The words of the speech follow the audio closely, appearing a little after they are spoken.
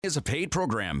Is a paid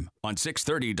program on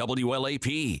 630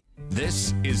 WLAP.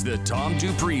 This is the Tom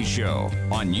Dupree Show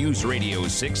on News Radio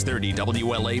 630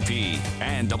 WLAP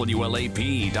and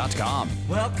WLAP.com.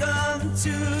 Welcome to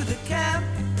the camp.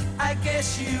 I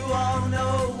guess you all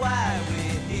know why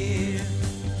we're here.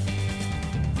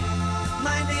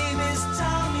 My name is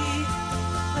Tommy,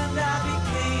 and I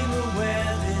became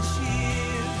aware this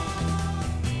year.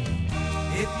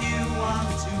 If you want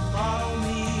to follow me,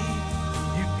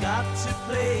 got to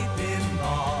play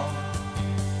pinball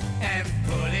and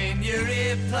put in your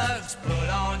earplugs, put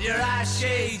on your eye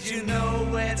shades, you know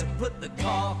where to put the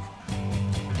cork.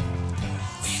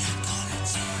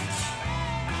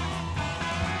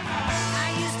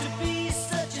 I used to be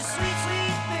such a sweet,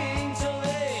 sweet thing till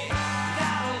they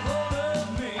got a hold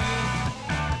of me.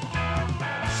 I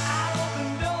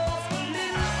opened doors for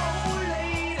little old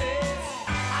ladies,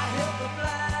 I helped the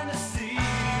blind to see.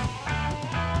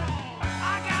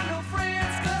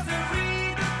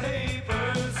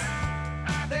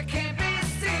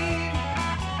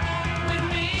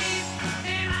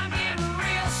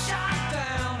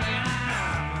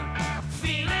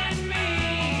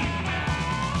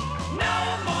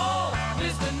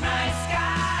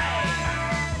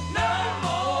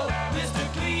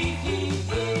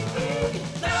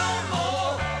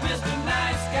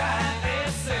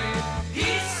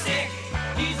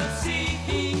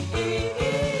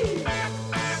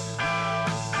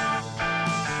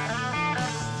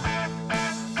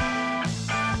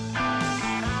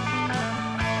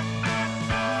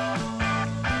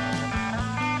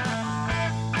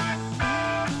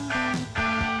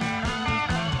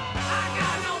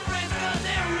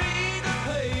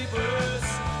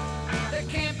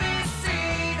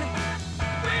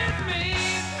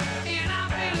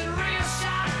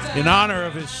 In honor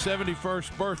of his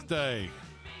 71st birthday,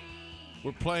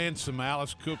 we're playing some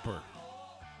Alice Cooper.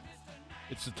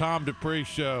 It's the Tom Dupree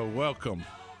Show. Welcome.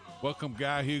 Welcome,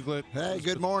 Guy Huglet. Hey,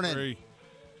 good morning. Dupree.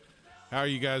 How are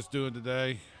you guys doing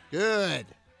today? Good.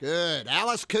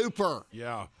 Alice Cooper.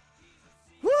 Yeah.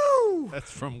 Woo! That's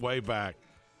from way back.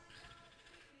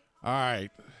 All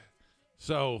right.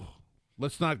 So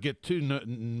let's not get too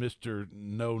Mr.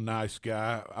 No Nice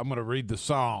Guy. I'm going to read the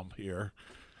psalm here.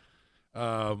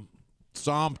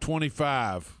 Psalm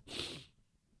 25.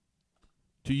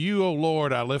 To you, O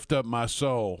Lord, I lift up my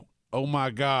soul. O my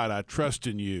God, I trust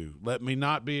in you. Let me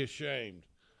not be ashamed.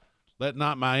 Let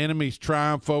not my enemies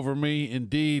triumph over me.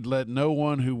 Indeed, let no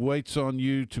one who waits on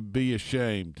you to be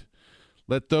ashamed.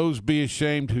 Let those be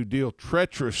ashamed who deal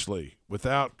treacherously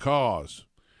without cause.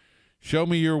 Show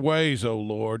me your ways, O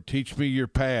Lord. Teach me your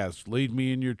paths. Lead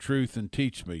me in your truth and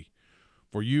teach me.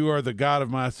 For you are the God of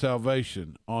my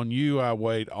salvation. On you I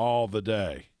wait all the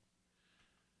day.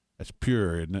 That's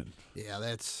pure, isn't it? Yeah,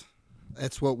 that's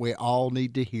what we all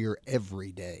need to hear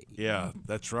every day. Yeah,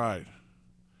 that's right.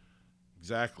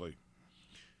 Exactly.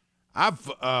 I've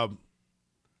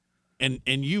and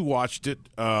you watched it.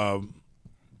 The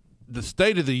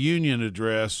State of the Union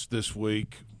address this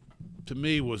week to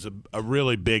me was a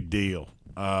really big deal.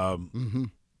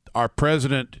 Our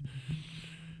president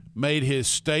made his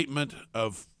statement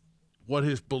of what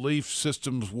his belief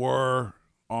systems were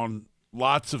on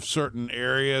lots of certain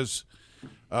areas.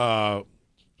 Some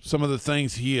of the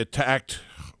things he attacked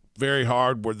very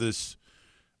hard were this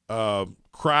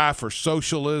cry for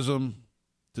socialism,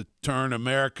 to turn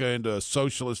America into a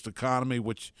socialist economy,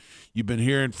 which you've been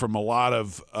hearing from a lot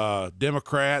of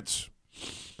Democrats.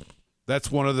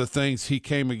 That's one of the things he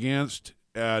came against.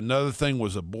 Another thing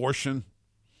was abortion.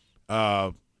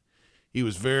 He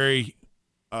was very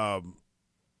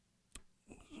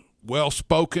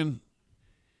well-spoken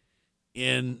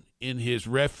in his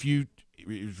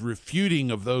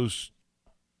refuting of those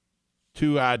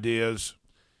two ideas,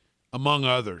 among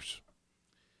others.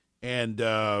 And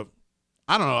I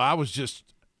don't know.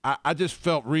 I just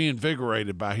felt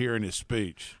reinvigorated by hearing his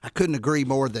speech. I couldn't agree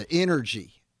more. The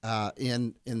energy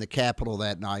in the Capitol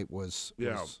that night was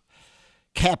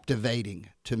captivating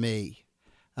to me.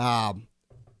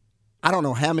 I don't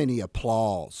know how many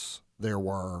applause there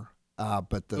were,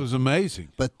 but it was amazing.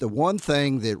 But the one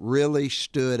thing that really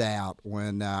stood out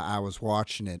when I was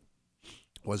watching it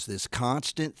was this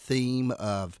constant theme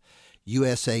of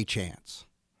USA chants.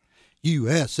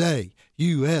 USA,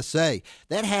 USA.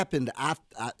 That happened, I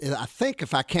think,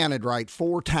 if I counted right,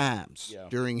 4 times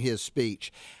during his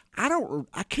speech.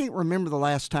 I can't remember the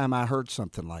last time I heard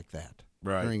something like that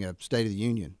during a State of the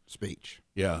Union speech.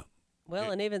 Yeah.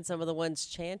 Well, and even some of the ones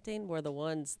chanting were the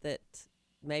ones that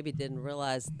maybe didn't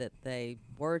realize that they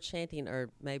were chanting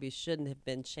or maybe shouldn't have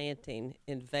been chanting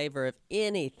in favor of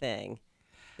anything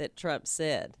that Trump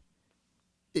said.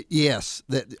 Yes,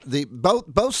 the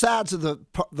both sides of the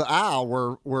aisle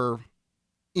were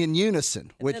in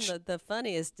unison. And Which then the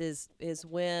funniest is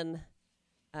when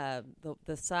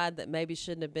the side that maybe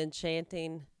shouldn't have been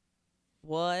chanting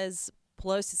was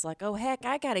Pelosi's like, oh heck,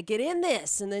 I got to get in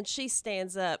this, and then she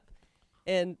stands up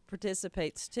and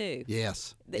participates too.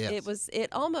 yes, yes.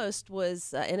 It almost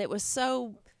was, and it was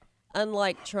so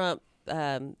unlike Trump.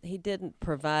 He didn't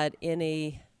provide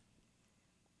any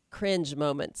cringe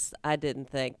moments, I didn't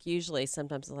think. Usually,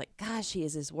 sometimes it's like, gosh, he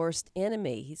is his worst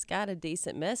enemy. He's got a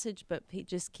decent message, but he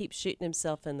just keeps shooting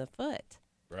himself in the foot.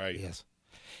 Right. Yes.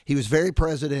 He was very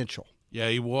presidential. Yeah,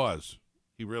 he was.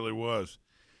 He really was.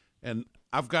 And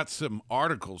I've got some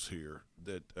articles here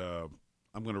that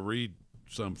I'm going to read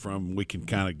some from. We can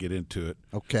kind of get into it.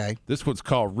 Okay. This one's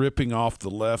called Ripping Off the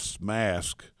Left's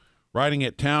Mask. Writing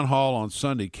at Town Hall on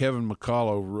Sunday, Kevin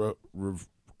McCullough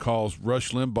recalls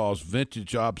Rush Limbaugh's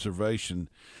vintage observation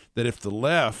that if the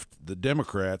left, the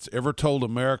Democrats, ever told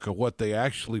America what they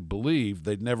actually believed,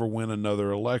 they'd never win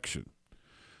another election.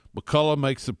 McCullough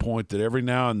makes the point that every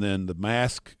now and then the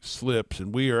mask slips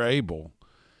and we are able,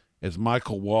 as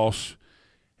Michael Walsh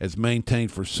has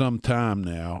maintained for some time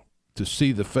now, to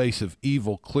see the face of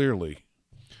evil clearly.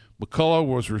 McCullough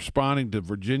was responding to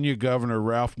Virginia Governor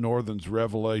Ralph Northen's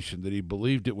revelation that he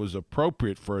believed it was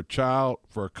appropriate for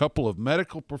a couple of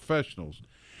medical professionals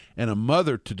and a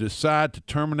mother to decide to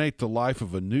terminate the life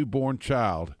of a newborn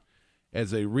child,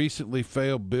 as a recently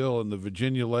failed bill in the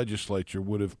Virginia legislature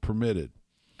would have permitted.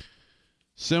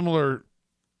 Similar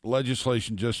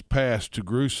legislation just passed to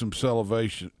gruesome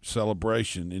celebration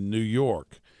in New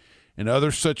York, and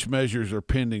other such measures are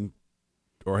pending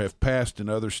or have passed in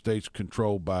other states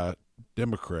controlled by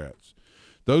Democrats.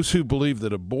 Those who believe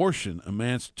that abortion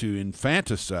amounts to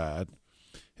infanticide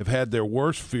have had their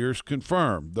worst fears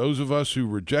confirmed. Those of us who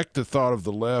reject the thought of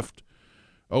the left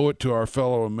owe it to our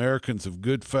fellow Americans of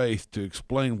good faith to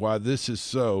explain why this is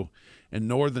so, and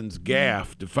Northern's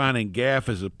gaffe, defining gaffe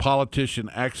as a politician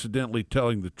accidentally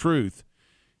telling the truth,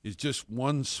 is just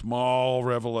one small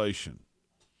revelation.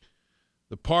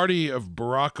 The party of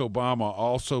Barack Obama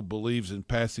also believes in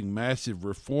passing massive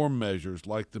reform measures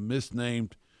like the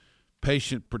misnamed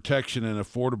Patient Protection and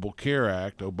Affordable Care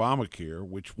Act, Obamacare,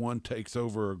 which one takes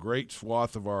over a great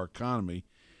swath of our economy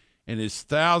and is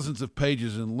thousands of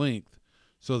pages in length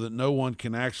so that no one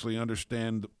can actually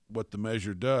understand what the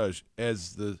measure does.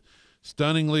 As the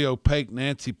stunningly opaque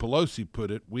Nancy Pelosi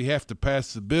put it, we have to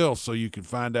pass the bill so you can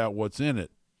find out what's in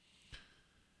it.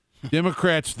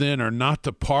 Democrats, then, are not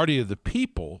the party of the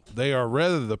people. They are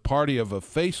rather the party of a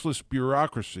faceless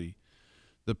bureaucracy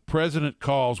the president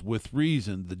calls, with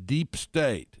reason, the deep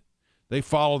state. They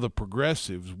follow the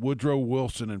progressives, Woodrow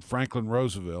Wilson and Franklin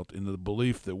Roosevelt, in the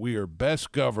belief that we are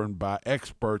best governed by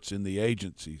experts in the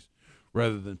agencies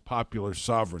rather than popular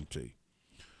sovereignty.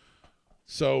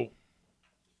 So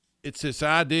it's this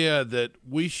idea that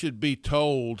we should be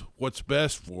told what's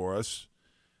best for us.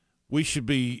 We should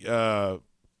be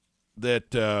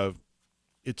that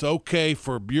it's okay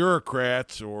for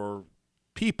bureaucrats or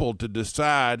people to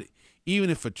decide, even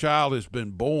if a child has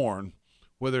been born,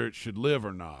 whether it should live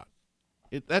or not.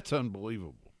 That's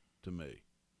unbelievable to me.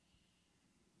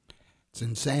 It's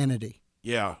insanity.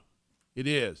 Yeah, it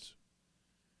is.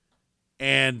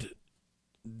 And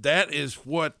that is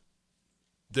what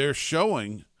they're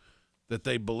showing that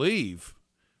they believe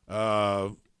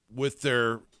with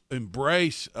their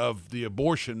embrace of the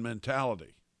abortion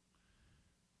mentality.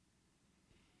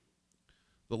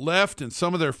 The left and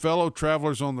some of their fellow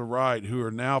travelers on the right, who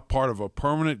are now part of a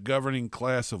permanent governing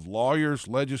class of lawyers,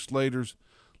 legislators,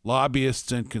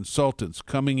 lobbyists, and consultants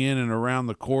coming in and around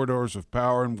the corridors of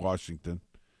power in Washington,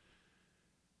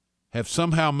 have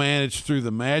somehow managed through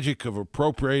the magic of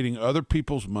appropriating other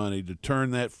people's money to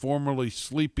turn that formerly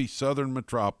sleepy southern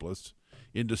metropolis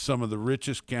into some of the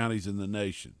richest counties in the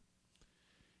nation.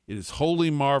 It is wholly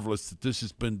marvelous that this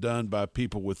has been done by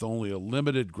people with only a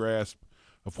limited grasp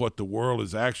of what the world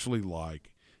is actually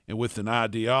like, and with an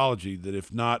ideology that,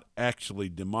 if not actually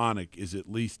demonic, is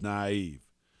at least naive.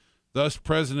 Thus,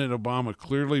 President Obama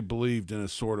clearly believed in a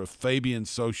sort of Fabian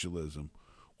socialism,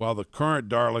 while the current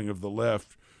darling of the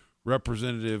left,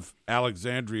 Representative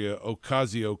Alexandria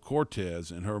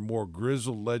Ocasio-Cortez, and her more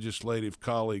grizzled legislative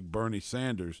colleague Bernie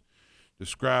Sanders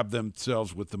describe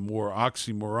themselves with the more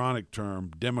oxymoronic term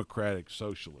Democratic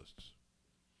Socialists.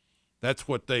 That's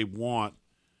what they want.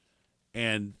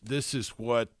 And this is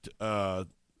what's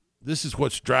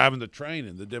driving the train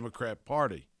in the Democrat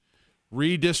Party.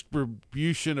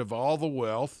 Redistribution of all the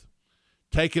wealth,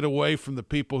 take it away from the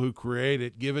people who create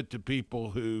it, give it to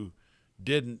people who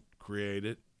didn't create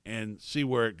it, and see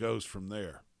where it goes from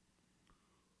there.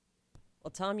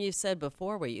 Well, Tom, you said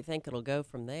before where you think it'll go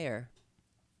from there.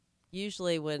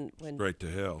 Usually when Straight to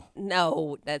hell.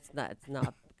 No, that's not. It's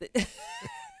not.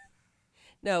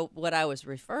 No, what I was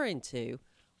referring to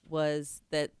was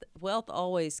that wealth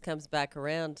always comes back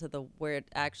around to the where it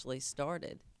actually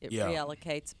started. It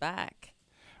reallocates back.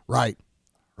 Right.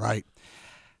 I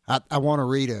want to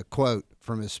read a quote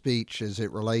from his speech as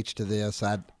it relates to this.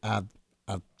 I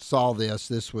saw this.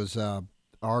 This was an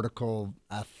article,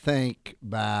 I think,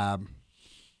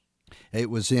 it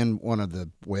was in one of the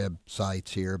websites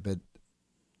here, but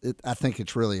I think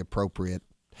it's really appropriate.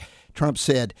 Trump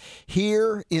said,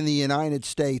 "Here in the United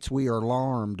States, we are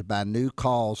alarmed by new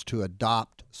calls to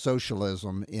adopt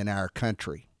socialism in our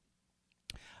country.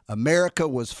 America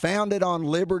was founded on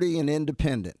liberty and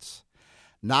independence,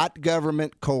 not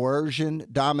government coercion,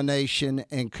 domination,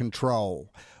 and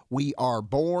control. We are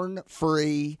born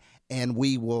free, and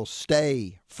we will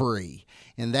stay free."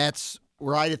 And that's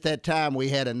right at that time. We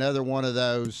had another one of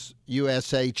those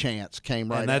USA chants came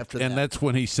right after that. And that's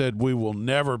when he said, "We will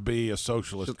never be a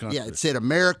socialist country." Yeah, it said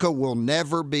America will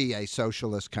never be a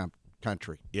socialist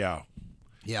country. Yeah.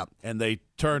 Yeah. And they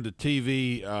turned the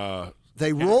TV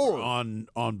They roared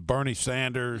on Bernie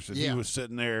Sanders, and he Yeah. was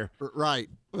sitting there right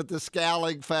with the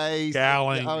scowling face,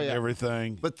 scowling Oh, and yeah.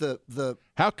 everything. But the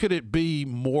How could it be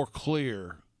more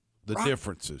clear, the Right.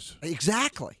 differences?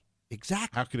 exactly.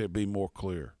 How could it be more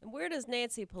clear? And where does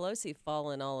Nancy Pelosi fall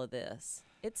in all of this?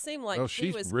 It seemed like Well, she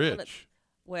she's was rich.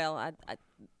 Well, I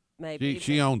maybe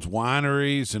She owns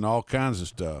wineries and all kinds of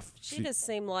stuff. She just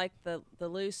seemed like the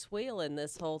loose wheel in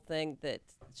this whole thing, that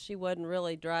she wasn't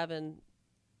really driving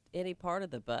any part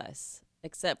of the bus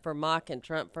except for mocking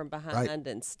Trump from behind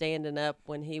and standing up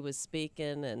when he was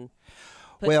speaking and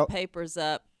putting papers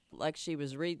up like she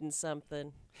was reading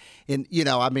something. And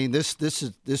I mean, this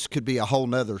could be a whole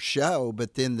nother show.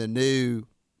 But then the new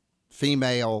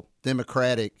female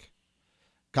Democratic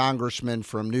congressman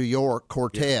from New York,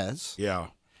 Cortez,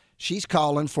 she's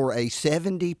calling for a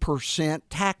 70%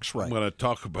 tax rate. I'm going to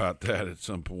talk about that at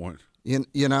some point.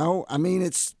 I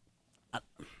mean,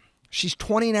 she's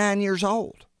 29 years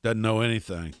old. Doesn't know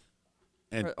anything,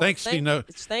 and thinks she knows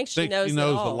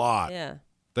a lot. Yeah,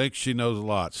 thinks she knows a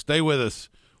lot. Stay with us.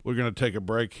 We're going to take a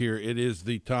break here. It is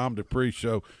the Tom Dupree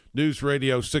Show, News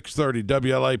Radio 630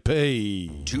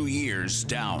 WLAP. 2 years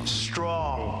down.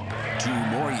 Strong. 2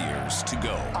 more years to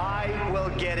go. I will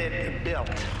get it built.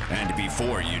 And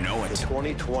before you know it,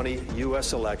 2020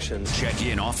 U.S. elections. check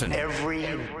in often Every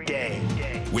day.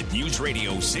 with News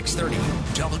Radio 630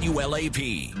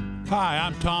 WLAP. Hi,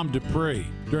 I'm Tom Dupree.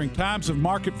 During times of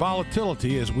market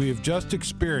volatility, as we have just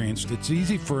experienced, it's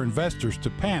easy for investors to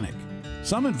panic.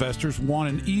 Some investors want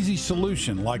an easy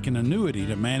solution, like an annuity,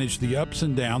 to manage the ups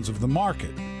and downs of the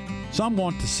market. Some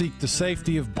want to seek the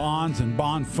safety of bonds and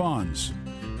bond funds.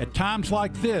 At times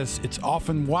like this, it's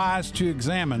often wise to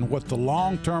examine what the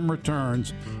long-term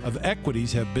returns of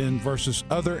equities have been versus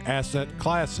other asset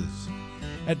classes.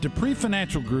 At Dupree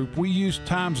Financial Group, we use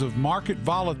times of market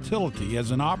volatility as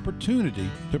an opportunity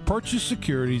to purchase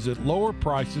securities at lower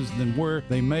prices than where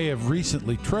they may have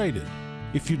recently traded.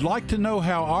 If you'd like to know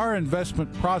how our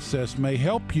investment process may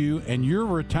help you and your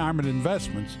retirement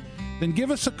investments, then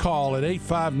give us a call at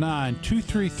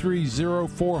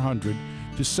 859-233-0400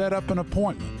 to set up an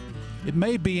appointment. It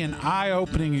may be an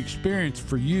eye-opening experience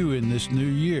for you in this new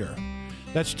year.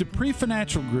 That's Dupree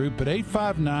Financial Group at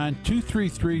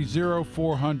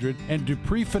 859-233-0400 and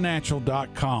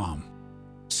dupreefinancial.com.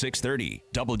 630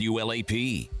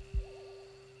 WLAP.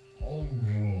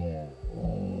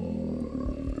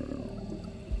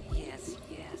 Yes,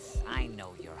 I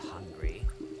know you're hungry.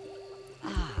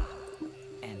 Ah,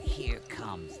 and here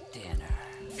comes dinner.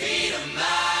 Feed 'em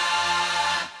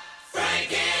my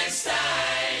Frankenstein.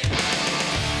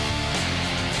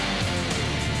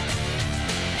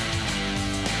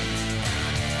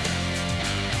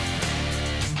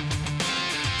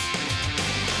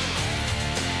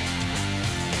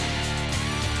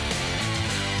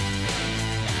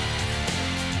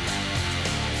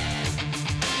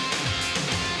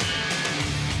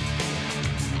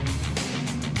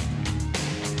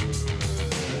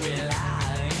 Well,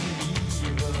 I ain't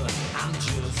evil, I'm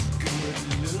just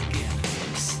good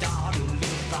looking. Start a little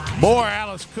fire. More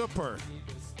Alice Cooper.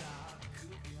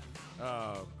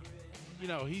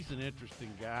 He's an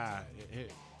interesting guy.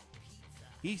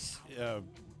 He's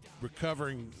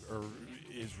recovering, or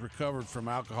is recovered from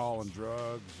alcohol and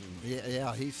drugs. And,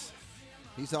 Yeah, he's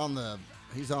on the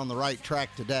right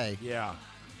track today. yeah.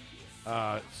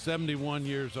 71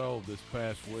 years old this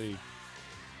past week.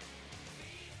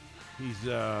 He's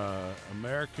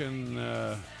American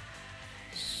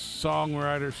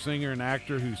songwriter, singer, and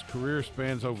actor whose career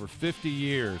spans over 50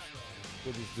 years.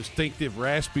 With his distinctive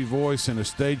raspy voice and a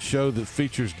stage show that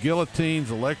features guillotines,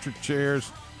 electric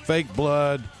chairs, fake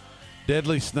blood,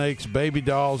 deadly snakes, baby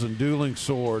dolls, and dueling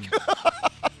swords,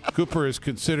 Cooper is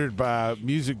considered by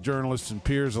music journalists and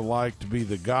peers alike to be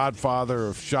the godfather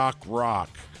of shock rock.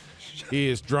 He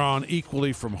is drawn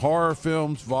equally from horror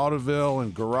films, vaudeville,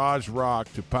 and garage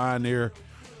rock to pioneer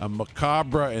a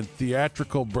macabre and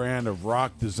theatrical brand of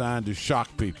rock designed to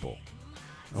shock people.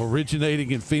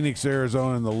 Originating in Phoenix,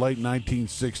 Arizona in the late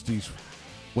 1960s,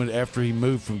 when after he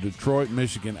moved from Detroit,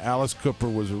 Michigan, Alice Cooper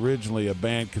was originally a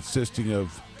band consisting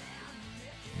of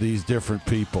these different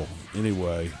people.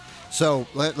 Anyway. So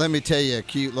let me tell you a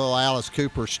cute little Alice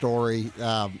Cooper story.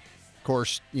 Of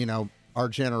course, you know, our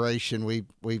generation, we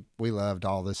loved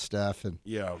all this stuff. And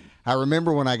yeah, I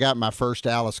remember when I got my first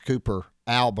Alice Cooper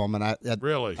album, and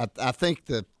I think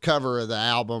the cover of the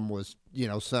album was, you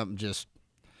know, something just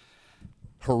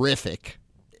horrific.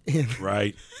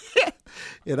 Right.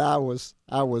 And I was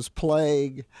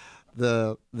playing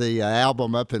the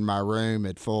album up in my room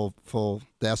at full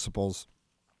decibels,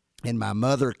 and my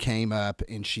mother came up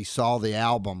and she saw the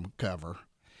album cover.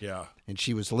 Yeah. And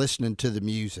she was listening to the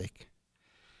music.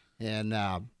 And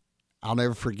I'll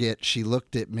never forget, she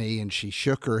looked at me and she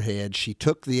shook her head. She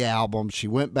took the album. She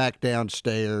went back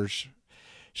downstairs.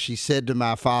 She said to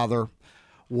my father,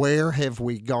 "Where have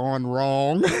we gone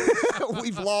wrong?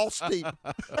 We've lost him."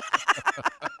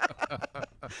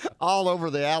 All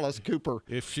over the Alice Cooper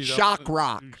shock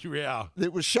rock. Yeah.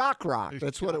 It was shock rock.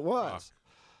 That's what it was.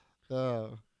 I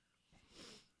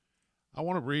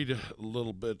want to read a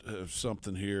little bit of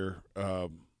something here.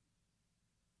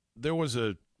 There was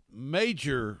a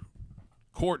major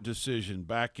court decision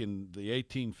back in the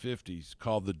 1850s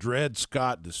called the Dred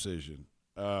Scott decision.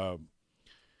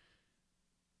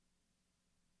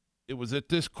 It was at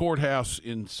this courthouse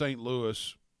in St.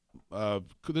 Louis.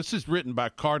 This is written by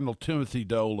Cardinal Timothy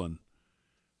Dolan,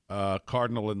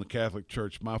 cardinal in the Catholic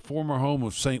Church. "My former home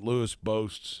of St. Louis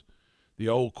boasts the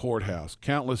old courthouse.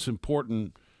 Countless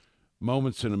important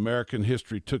moments in American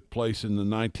history took place in the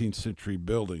 19th century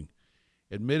building.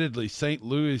 Admittedly, St.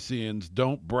 Louisians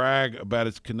don't brag about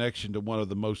its connection to one of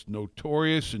the most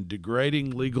notorious and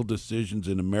degrading legal decisions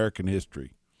in American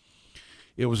history.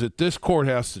 It was at this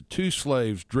courthouse that two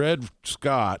slaves, Dred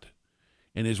Scott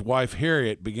and his wife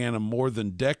Harriet, began a more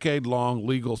than decade-long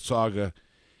legal saga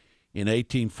in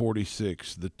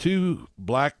 1846. The two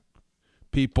black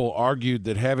people argued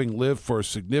that having lived for a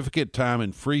significant time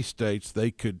in free states, they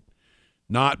could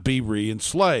not be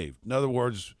re-enslaved. In other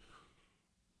words,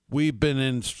 we've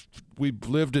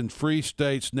lived in free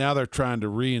states. Now they're trying to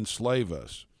re-enslave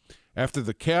us. After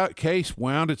the case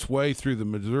wound its way through the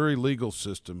Missouri legal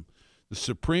system, the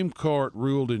Supreme Court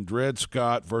ruled in Dred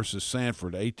Scott versus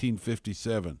Sanford,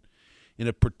 1857. In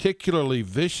a particularly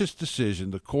vicious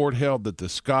decision, the court held that the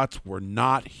Scotts were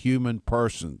not human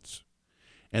persons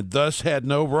and thus had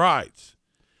no rights.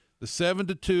 The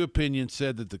 7-2 opinion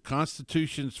said that the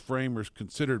Constitution's framers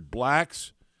considered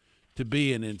blacks to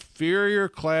be an inferior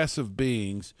class of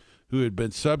beings who had been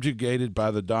subjugated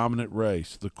by the dominant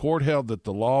race. The court held that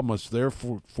the law must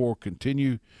therefore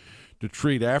continue to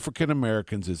treat African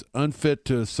Americans as unfit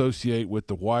to associate with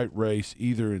the white race,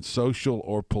 either in social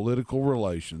or political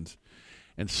relations,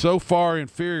 and so far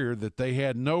inferior that they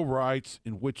had no rights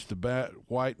in which the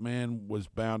white man was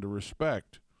bound to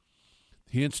respect.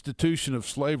 The institution of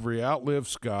slavery outlived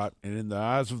Scott, and in the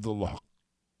eyes of the law,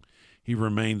 he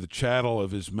remained the chattel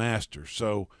of his master.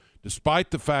 So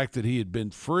despite the fact that he had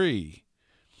been free,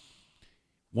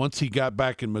 once he got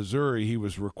back in Missouri, he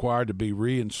was required to be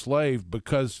re-enslaved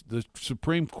because the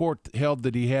Supreme Court held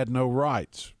that he had no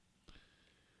rights.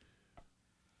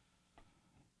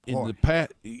 In the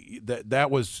past, that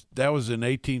was in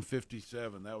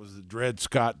 1857. That was the Dred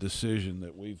Scott decision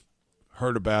that we've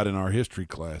heard about in our history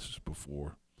classes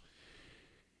before.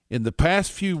 In the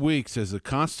past few weeks, as the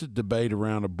constant debate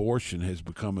around abortion has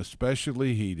become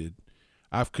especially heated,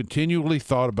 I've continually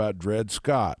thought about Dred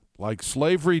Scott. Like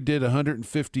slavery did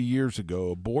 150 years ago,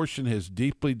 abortion has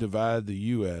deeply divided the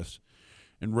U.S.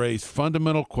 and raised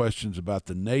fundamental questions about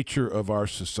the nature of our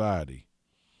society.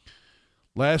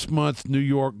 Last month, New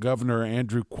York Governor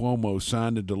Andrew Cuomo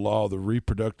signed into law the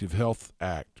Reproductive Health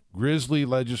Act, grisly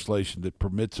legislation that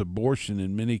permits abortion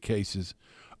in many cases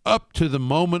up to the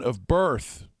moment of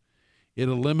birth. It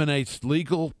eliminates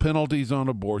legal penalties on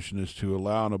abortionists who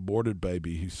allow an aborted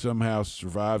baby who somehow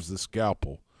survives the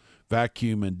scalpel,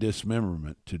 vacuum, and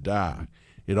dismemberment to die.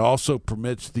 It also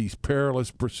permits these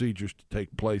perilous procedures to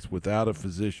take place without a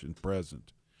physician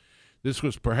present. This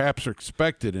was perhaps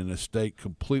expected in a state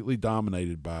completely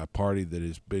dominated by a party that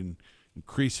has been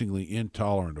increasingly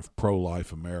intolerant of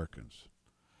pro-life Americans.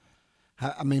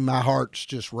 I mean, my heart's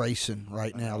just racing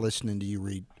right now listening to you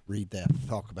read that,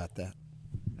 talk about that.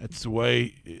 That's the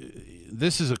way.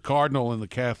 This is a cardinal in the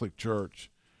Catholic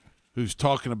Church who's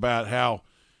talking about how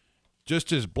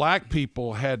just as black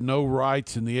people had no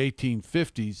rights in the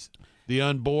 1850s, the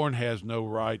unborn has no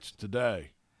rights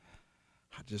today.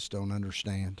 I just don't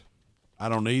understand. I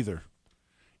don't either.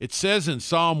 It says in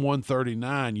Psalm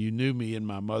 139, "You knew me in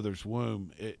my mother's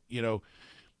womb."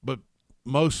 But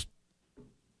most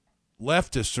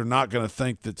leftists are not going to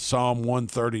think that Psalm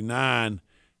 139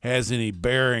 has any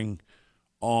bearing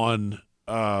on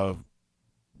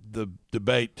the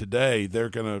debate today. They're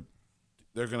going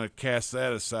to cast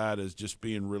that aside as just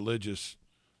being religious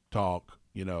talk,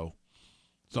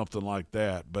 something like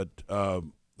that. But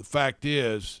the fact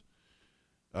is,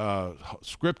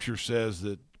 Scripture says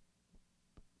that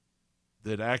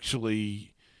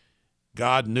actually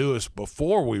God knew us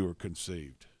before we were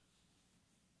conceived.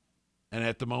 And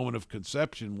at the moment of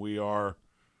conception, we are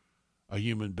a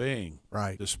human being,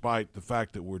 right? Despite the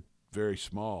fact that we're very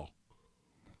small.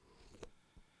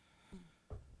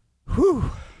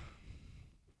 Whew.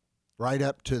 Right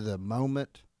up to the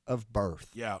moment of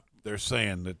birth. Yeah, they're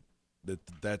saying that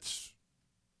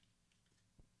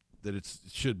it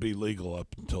should be legal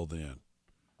up until then.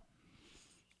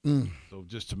 So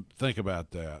just to think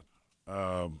about that.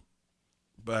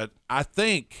 But I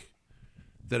think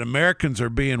that Americans are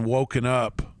being woken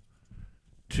up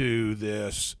to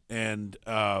this, and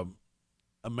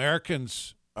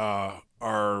Americans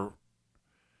are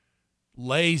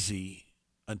lazy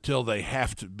until they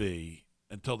have to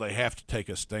take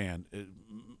a stand.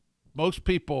 Most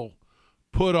people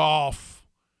put off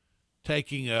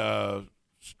taking a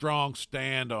strong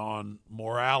stand on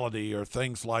morality or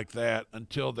things like that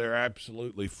until they're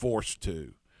absolutely forced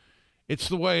to. It's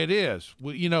the way it is.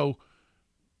 We know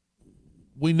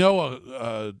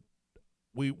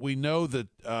that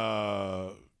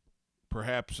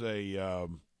perhaps a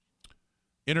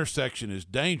intersection is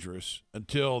dangerous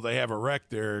until they have a wreck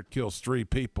there, it kills 3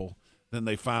 people, then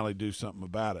they finally do something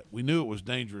about it. We knew it was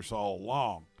dangerous all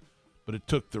along, but it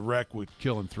took the wreck with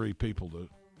killing 3 people to.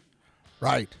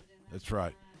 Right. That's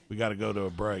right. We got to go to a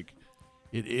break.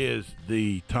 It is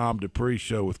the Tom Dupree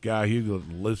Show with Guy Hughlett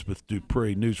and Elizabeth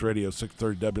Dupree, News Radio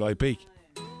 630 WAP.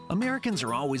 Americans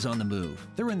are always on the move.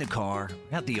 They're in the car,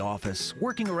 at the office,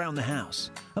 working around the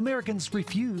house. Americans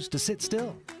refuse to sit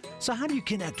still. So how do you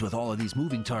connect with all of these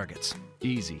moving targets?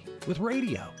 Easy. With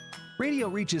radio. Radio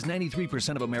reaches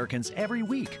 93% of Americans every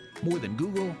week, more than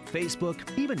Google,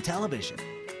 Facebook, even television.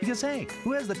 Because, hey,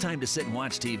 who has the time to sit and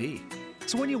watch TV?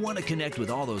 So when you want to connect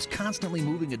with all those constantly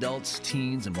moving adults,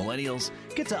 teens, and millennials,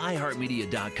 get to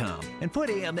iHeartMedia.com and put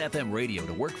AM/FM radio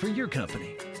to work for your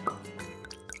company.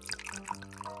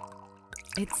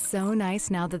 It's so nice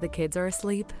now that the kids are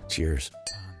asleep. Cheers.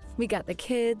 We got the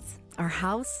kids, our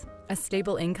house, a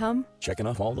stable income. Checking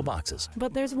off all the boxes.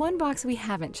 But there's one box we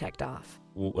haven't checked off.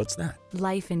 What's that?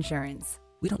 Life insurance.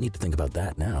 We don't need to think about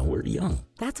that now. We're young.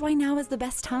 That's why now is the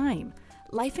best time.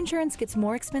 Life insurance gets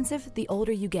more expensive the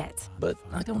older you get. But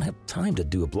I don't have time to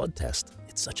do a blood test.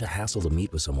 It's such a hassle to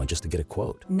meet with someone just to get a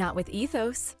quote. Not with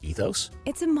Ethos. Ethos?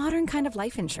 It's a modern kind of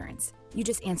life insurance. You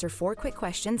just answer 4 quick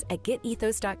questions at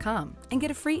getethos.com and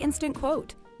get a free instant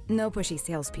quote. No pushy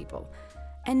salespeople.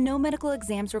 And no medical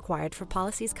exams required for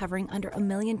policies covering under $1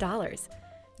 million.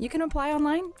 You can apply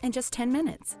online in just 10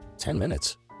 minutes. 10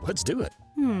 minutes? Let's do it.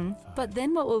 But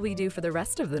then what will we do for the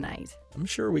rest of the night? I'm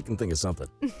sure we can think of something.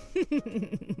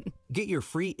 Get your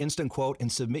free instant quote and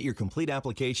submit your complete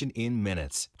application in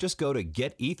minutes. Just go to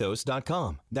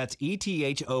getethos.com. That's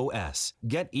ETHOS.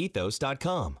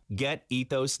 Getethos.com.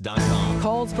 Getethos.com.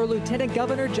 Calls for Lieutenant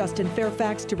Governor Justin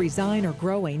Fairfax to resign are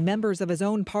growing. Members of his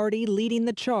own party leading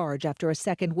the charge after a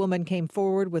second woman came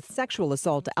forward with sexual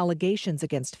assault allegations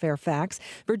against Fairfax.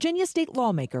 Virginia state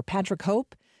lawmaker Patrick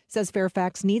Hope says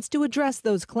Fairfax needs to address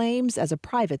those claims as a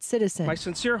private citizen. My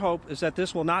sincere hope is that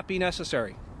this will not be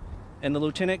necessary, and the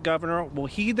Lieutenant Governor will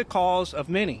heed the calls of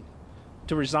many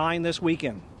to resign this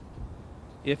weekend.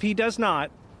 If he does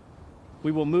not,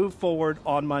 we will move forward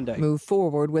on Monday. Move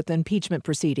forward with impeachment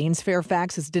proceedings.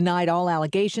 Fairfax has denied all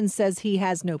allegations, says he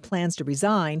has no plans to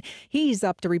resign. He's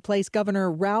up to replace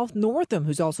Governor Ralph Northam,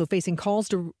 who's also facing calls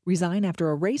to resign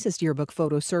after a racist yearbook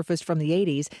photo surfaced from the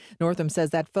 80s. Northam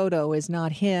says that photo is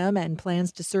not him and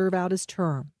plans to serve out his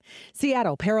term.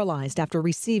 Seattle paralyzed after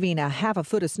receiving a half a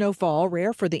foot of snowfall,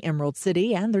 rare for the Emerald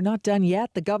City, and they're not done yet.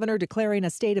 The governor declaring a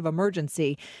state of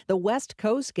emergency. The West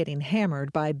Coast getting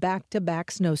hammered by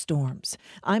back-to-back snowstorms.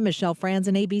 I'm Michelle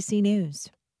Franzen, ABC News.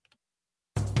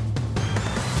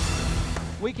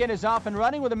 Weekend is off and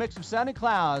running with a mix of sun and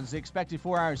clouds. The expected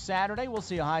 4 hours Saturday. We'll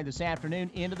see a high this afternoon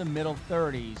into the middle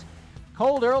 30s.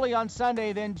 Cold early on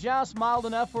Sunday, then just mild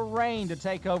enough for rain to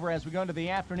take over as we go into the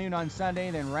afternoon on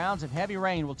Sunday. Then rounds of heavy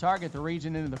rain will target the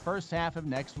region into the first half of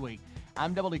next week.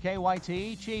 I'm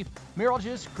WKYT Chief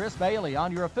Meteorologist Chris Bailey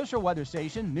on your official weather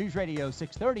station, News Radio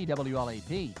 630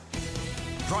 WLAP.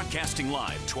 Broadcasting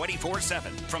live 24/7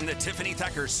 from the Tiffany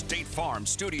Thacker State Farm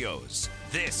Studios.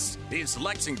 This is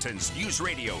Lexington's News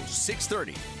Radio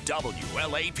 630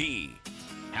 WLAP.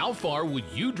 How far would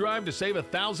you drive to save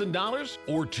 $1,000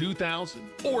 or $2,000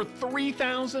 or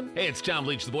 $3,000? Hey, it's Tom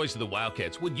Leach, the voice of the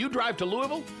Wildcats. Would you drive to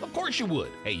Louisville? Of course you would.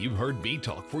 Hey, you've heard me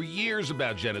talk for years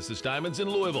about Genesis Diamonds in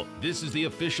Louisville. This is the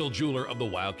official jeweler of the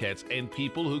Wildcats, and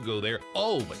people who go there,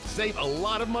 but save a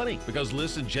lot of money. Because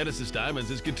listen, Genesis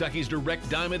Diamonds is Kentucky's direct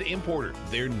diamond importer.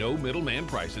 Their no middleman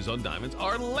prices on diamonds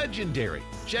are legendary.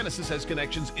 Genesis has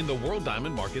connections in the world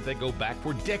diamond market that go back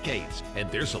for decades, and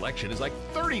their selection is like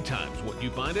 30 times what you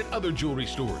find at other jewelry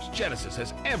stores. Genesis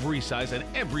has every size and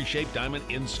every shape diamond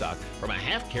in stock, from a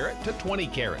half carat to 20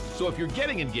 carat. So if you're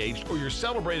getting engaged or you're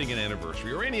celebrating an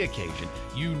anniversary or any occasion,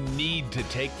 you need to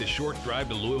take the short drive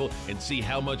to Louisville and see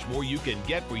how much more you can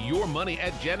get for your money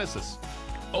at Genesis.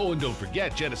 Oh, and don't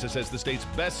forget, Genesis has the state's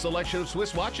best selection of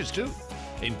Swiss watches too,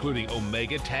 including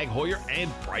Omega, Tag Heuer,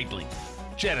 and Breitling.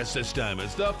 Genesis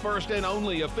Diamonds, the first and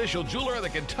only official jeweler of the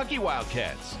Kentucky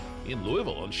Wildcats, in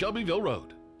Louisville on Shelbyville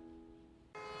Road.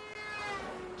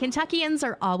 Kentuckians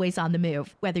are always on the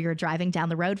move, whether you're driving down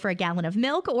the road for a gallon of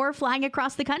milk or flying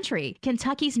across the country.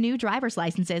 Kentucky's new driver's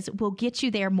licenses will get you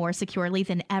there more securely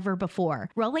than ever before.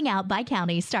 Rolling out by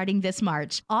county starting this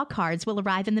March. All cards will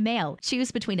arrive in the mail.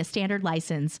 Choose between a standard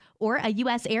license or a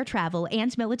U.S. air travel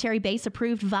and military base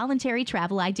approved voluntary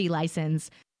travel ID license.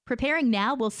 Preparing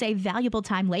now will save valuable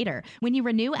time later when you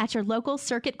renew at your local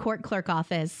circuit court clerk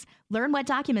office. Learn what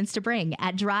documents to bring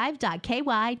at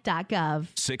drive.ky.gov.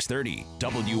 630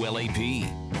 WLAP.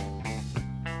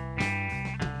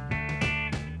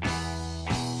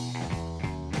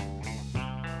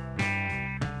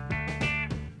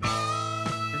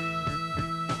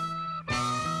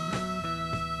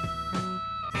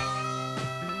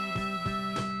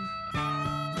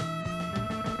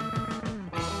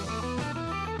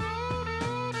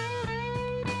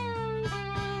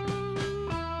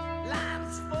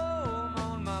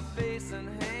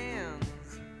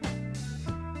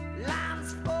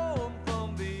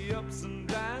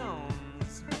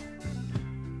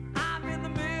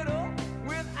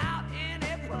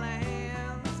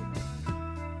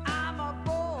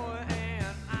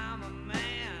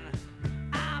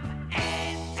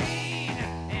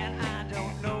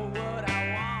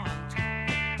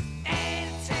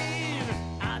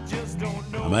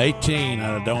 I'm 18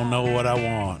 and I don't know what I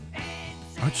want.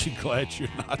 Aren't you glad you're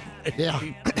not 18?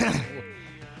 Yeah.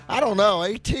 I don't know.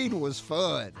 18 was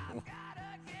fun.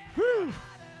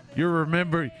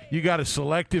 You got a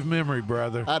selective memory,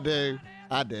 brother. I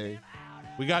do.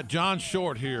 We got John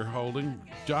Short here holding.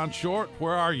 John Short,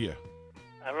 where are you?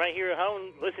 I'm right here at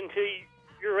home listening to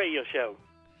your radio show.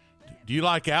 Do you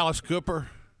like Alice Cooper?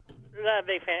 I'm not a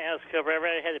big fan of Alice Cooper. I'd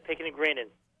rather have the picking and grinning.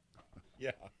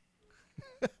 Yeah.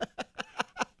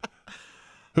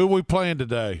 Who are we playing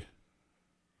today?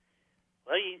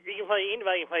 Well, you can play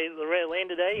anybody. You can play Loretta Lynn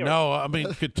today. Or, No, I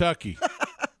mean Kentucky.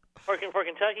 for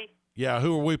Kentucky? Yeah,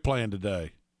 who are we playing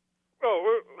today?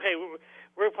 Oh,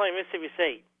 we're playing Mississippi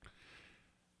State.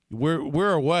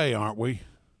 We're away, aren't we?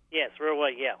 Yes, we're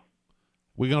away, yeah.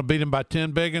 We going to beat them by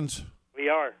 10 biggins? We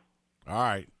are. All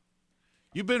right.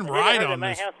 You've been Have right you ever heard on that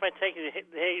this. Matt House might take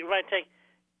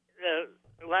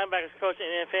linebackers coach in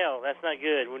the NFL. That's not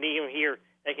good. We need him here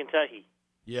at Kentucky.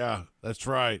 Yeah, that's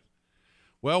right.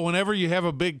 Well, whenever you have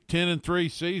a big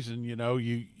 10-3 season, you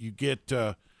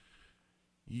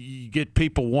get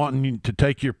people wanting to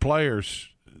take your players.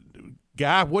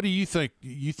 Guy, what do you think?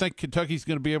 You think Kentucky's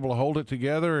going to be able to hold it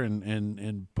together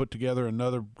and put together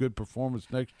another good performance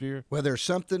next year? Well, there's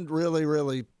something really,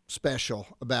 really special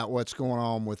about what's going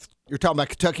on with. You're talking about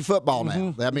Kentucky football now.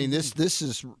 Mm-hmm. I mean, this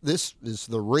is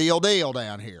the real deal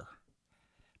down here.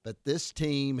 But this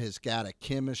team has got a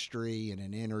chemistry and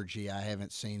an energy I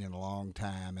haven't seen in a long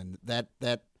time. And that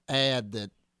ad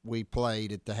that we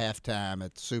played at the halftime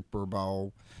at the Super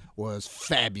Bowl was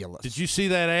fabulous. Did you see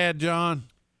that ad, John?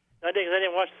 I did, because I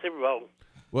didn't watch the Super Bowl.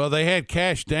 Well, they had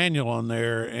Cash Daniel on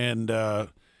there, and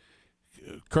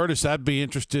Curtis, I'd be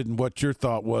interested in what your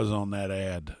thought was on that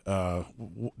ad.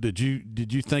 Did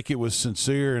you think it was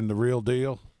sincere and the real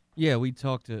deal? Yeah, we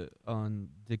talked on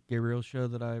Dick Gabriel's show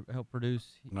that I helped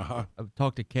produce. Uh-huh. I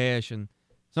talked to Cash, and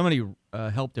somebody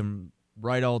helped him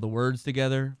write all the words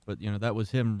together. But that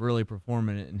was him really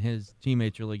performing it, and his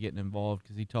teammates really getting involved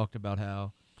because he talked about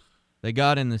how they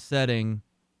got in the setting,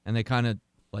 and they kind of,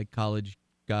 like college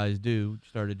guys do,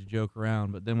 started to joke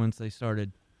around. But then once they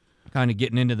started kind of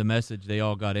getting into the message, they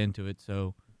all got into it.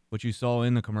 So what you saw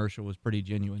in the commercial was pretty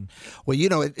genuine. Well,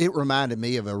 it reminded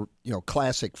me of a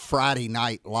classic Friday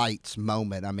Night Lights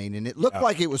moment. I mean, and it looked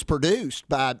like it was produced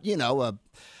by a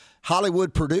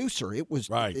Hollywood producer. It was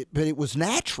right, but it was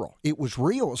natural. It was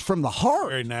real. It was from the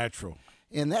heart. Very natural.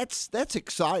 And that's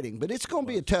exciting. But it's going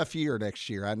to be a tough year next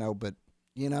year, I know. But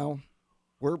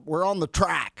we're on the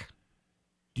track.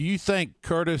 Do you think,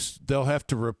 Curtis, they'll have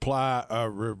to rely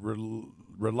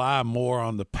more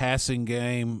on the passing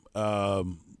game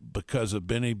because of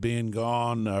Benny being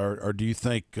gone, or do you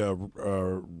think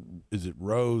is it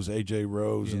Rose, A.J.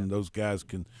 Rose, and those guys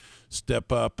can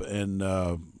step up and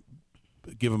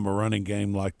give them a running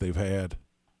game like they've had?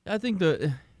 I think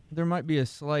there might be a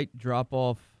slight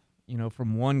drop-off,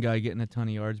 from one guy getting a ton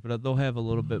of yards, but they'll have a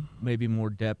little bit maybe more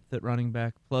depth at running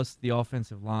back, plus the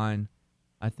offensive line.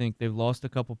 I think they've lost a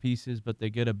couple pieces, but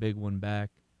they get a big one back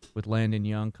with Landon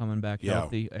Young coming back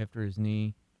healthy after his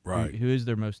knee. Right. Who is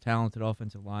their most talented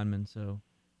offensive lineman. So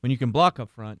when you can block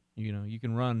up front, you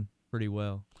can run pretty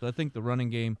well. So I think the running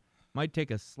game might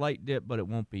take a slight dip, but it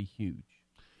won't be huge.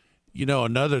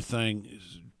 Another thing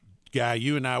is, Guy,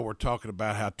 you and I were talking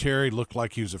about how Terry looked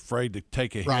like he was afraid to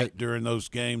take a hit during those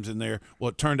games in there. Well,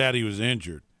 it turned out he was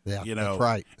injured. Yeah, that's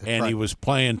right. He was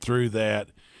playing through that.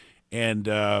 And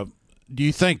do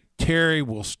you think Terry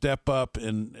will step up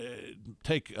and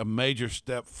take a major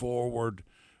step forward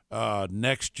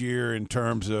next year in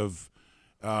terms of,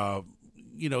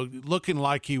 looking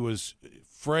like he was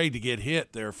afraid to get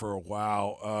hit there for a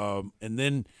while, and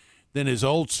then his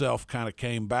old self kind of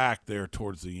came back there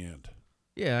towards the end?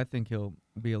 Yeah, I think he'll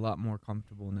be a lot more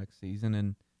comfortable next season.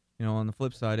 And, on the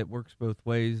flip side, it works both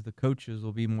ways. The coaches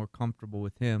will be more comfortable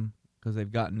with him because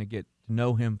they've gotten to get to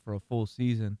know him for a full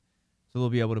season. So they'll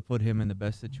be able to put him in the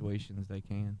best situations they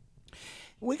can.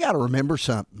 We got to remember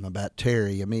something about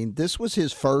Terry. I mean, this was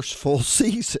his first full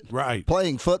season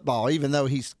playing football, even though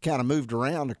he's kind of moved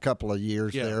around a couple of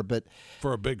years there. But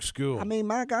for a big school. I mean,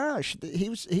 my gosh, he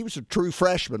was a true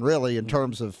freshman, really, in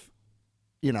terms of,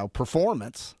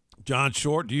 performance. John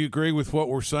Short, do you agree with what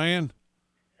we're saying?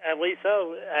 I believe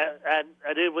so. I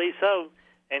do believe so.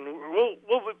 And we'll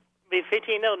be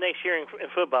 15-0 next year in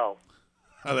football.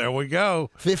 Oh, there we go.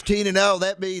 15-0.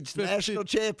 That means national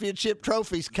championship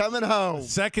trophies coming home.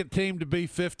 Second team to be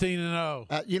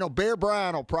 15-0. Bear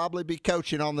Bryant will probably be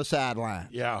coaching on the sideline.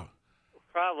 Yeah.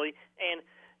 Probably. And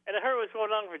I heard what's going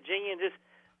on in Virginia.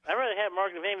 I'd rather have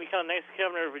Mark Levine become the next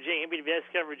governor of Virginia. He'd be the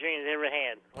best governor Virginia's ever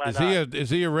had. Is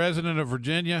he a resident of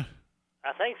Virginia?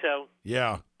 I think so.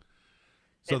 Yeah.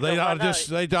 So they ought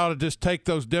to just take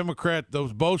those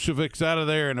Bolsheviks out of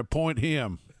there and appoint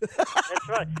him. That's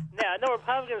right. Now, I know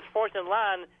Republicans forced in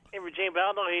line in Virginia, but I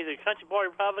don't know if he's a country boy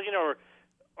Republican or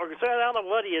conservative. I don't know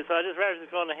what he is, so I just rather just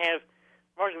going to have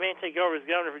Mark Levine take over as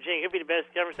governor of Virginia. He'll be the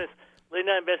best governor since Lee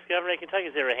Nunn, best governor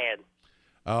Kentucky's ever had.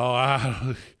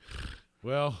 Oh,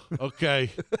 well,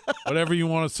 okay. Whatever you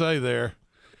want to say there.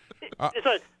 Just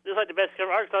like the best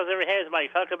governor Arkansas ever had is Mike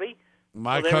Huckabee.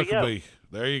 Mike Huckabee.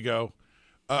 There you go.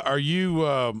 Are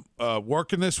you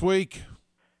working this week?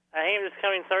 I am this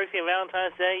coming Thursday and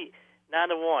Valentine's Day, 9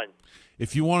 to 1.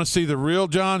 If you want to see the real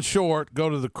John Short, go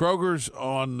to the Kroger's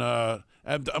on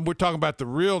we're talking about the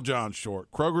real John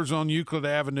Short. Kroger's on Euclid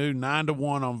Avenue, 9 to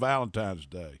 1 on Valentine's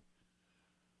Day.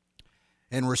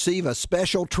 And receive a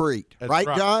special treat. That's right,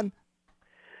 John?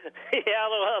 Yeah,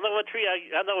 I know what treat I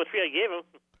give him.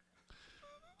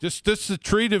 Just the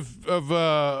treat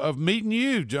of meeting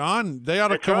you, John. They ought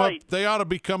to come up. They ought to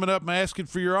be coming up and asking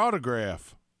for your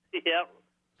autograph. Yep.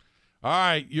 All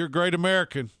right, you're a great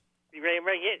American. You great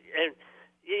American.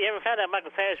 You haven't found out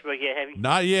Michael Sanders book yet, have you?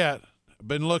 Not yet. I've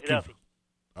been looking.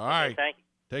 All right. Okay, thank you.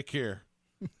 Take care.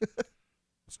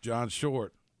 It's John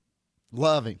Short.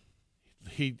 Love him.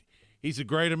 He's a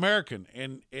great American,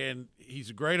 and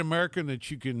he's a great American that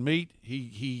you can meet.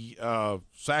 He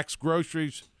sacks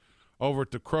groceries over at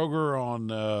the Kroger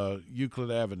on Euclid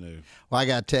Avenue. Well, I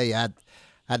got to tell you,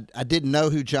 I didn't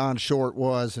know who John Short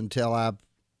was until I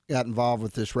got involved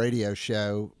with this radio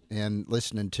show and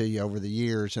listening to you over the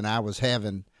years. And I was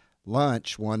having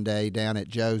lunch one day down at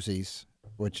Josie's,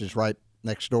 which is right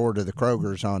next door to the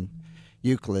Kroger's on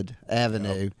Euclid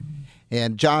Avenue. Yep.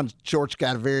 And John Short's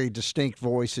got a very distinct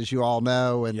voice, as you all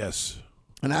know. And yes.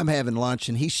 And I'm having lunch,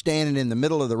 and he's standing in the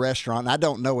middle of the restaurant. And I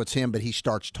don't know it's him, but he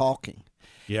starts talking.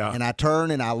 Yeah. And I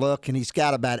turn and I look, and he's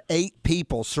got about 8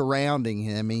 people surrounding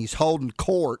him. And he's holding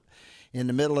court in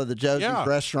the middle of the Josie's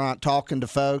restaurant, talking to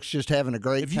folks, just having a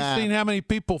great time. Have you seen how many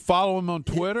people follow him on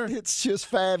Twitter? It's just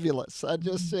fabulous. I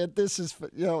just said, this is,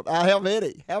 how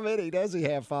many does he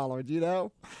have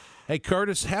following, Hey,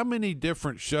 Curtis, how many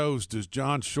different shows does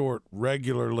John Short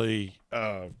regularly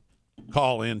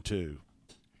call into?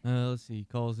 Let's see. He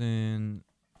calls in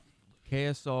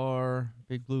KSR,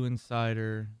 Big Blue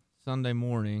Insider, Sunday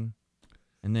Morning,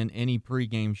 and then any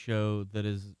pregame show that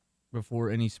is before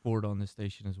any sport on this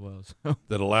station as well. So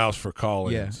that allows for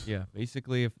call-ins. Yeah.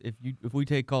 Basically, if we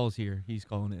take calls here, he's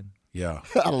calling in. Yeah.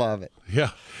 I love it. Yeah.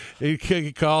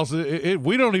 He calls it.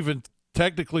 We don't even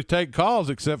technically take calls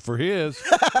except for his.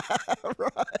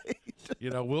 Right.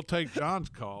 We'll take John's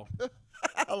call.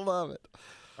 I love it.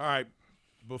 All right.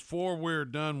 Before we're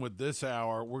done with this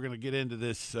hour, we're going to get into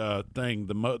this thing,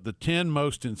 the 10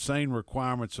 most insane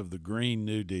requirements of the Green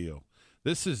New Deal.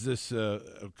 This is this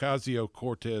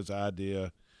Ocasio-Cortez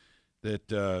idea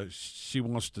that she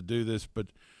wants to do this, but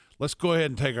let's go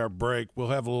ahead and take our break. We'll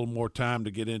have a little more time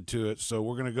to get into it, so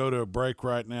we're going to go to a break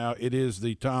right now. It is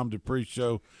the Tom Dupree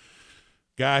Show.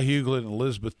 Guy Hughlett and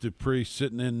Elizabeth Dupree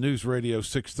sitting in News Radio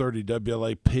 630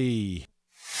 WLAP.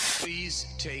 Please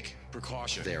take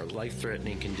precaution. They are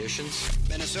life-threatening conditions.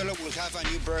 Venezuela will have a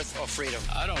new birth of freedom.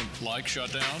 I don't like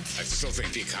shutdowns. I still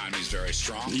think the economy is very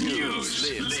strong.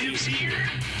 News lives here.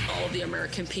 All of the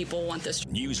American people want this.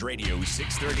 News Radio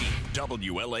 630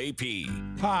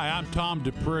 WLAP. Hi, I'm Tom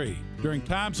Dupree. During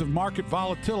times of market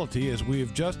volatility, as we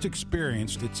have just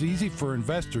experienced, it's easy for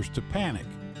investors to panic.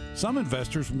 Some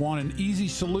investors want an easy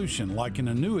solution, like an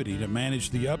annuity, to manage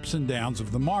the ups and downs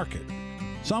of the market.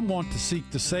 Some want to seek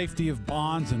the safety of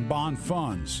bonds and bond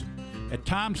funds. At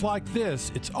times like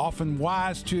this, it's often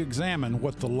wise to examine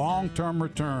what the long-term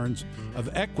returns of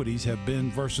equities have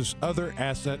been versus other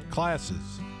asset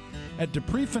classes. At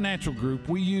Dupree Financial Group,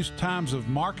 we use times of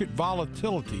market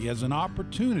volatility as an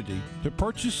opportunity to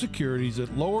purchase securities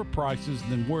at lower prices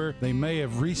than where they may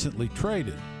have recently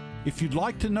traded. If you'd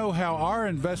like to know how our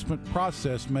investment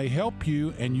process may help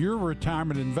you and your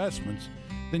retirement investments,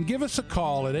 then give us a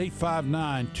call at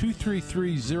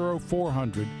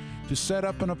 859-233-0400 to set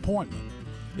up an appointment.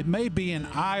 It may be an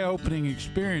eye-opening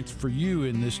experience for you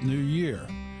in this new year.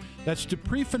 That's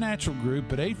Dupree Financial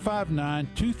Group at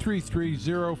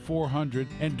 859-233-0400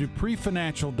 and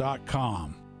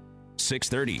DupreeFinancial.com.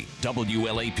 630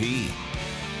 WLAP.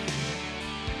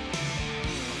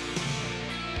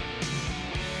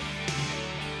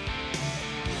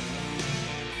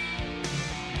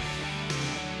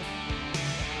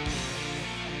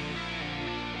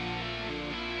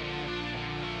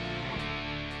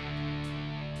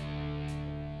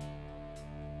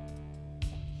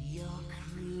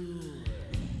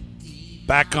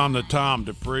 Back on the Tom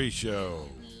Dupree Show.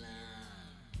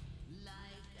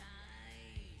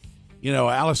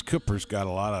 Alice Cooper's got a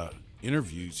lot of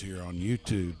interviews here on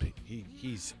YouTube.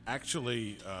 He's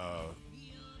actually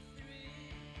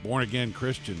born-again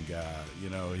Christian guy.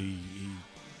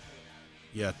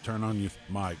 Turn on your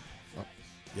mic.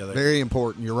 Yeah, very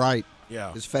important. You're right.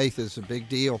 Yeah. His faith is a big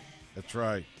deal. That's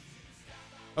right.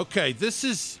 Okay, this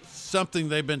is something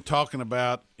they've been talking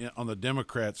about on the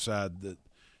Democrat side,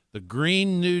 the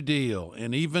Green New Deal,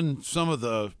 and even some of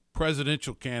the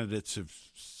presidential candidates have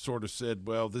sort of said,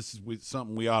 well, this is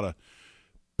something we ought to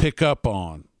pick up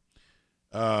on.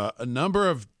 A number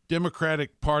of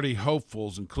Democratic Party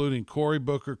hopefuls, including Cory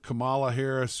Booker, Kamala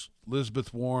Harris,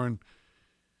 Elizabeth Warren,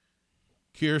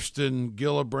 Kirsten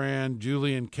Gillibrand,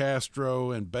 Julian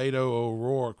Castro, and Beto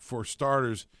O'Rourke, for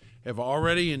starters, have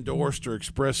already endorsed or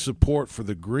expressed support for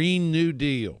the Green New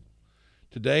Deal.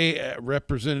 Today,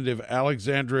 Representative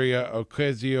Alexandria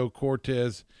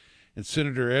Ocasio-Cortez and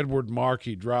Senator Edward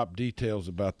Markey dropped details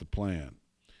about the plan.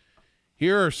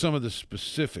 Here are some of the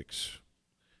specifics.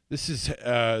 This is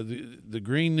the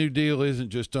Green New Deal isn't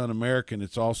just un-American,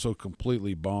 it's also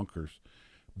completely bonkers.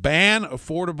 Ban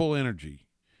affordable energy.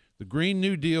 The Green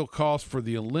New Deal calls for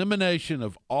the elimination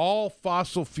of all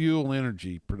fossil fuel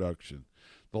energy production,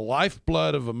 the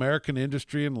lifeblood of American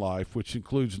industry and life, which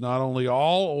includes not only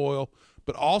all oil,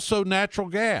 but also natural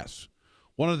gas,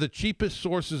 one of the cheapest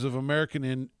sources of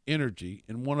American energy,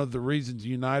 and one of the reasons the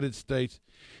United States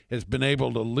has been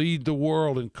able to lead the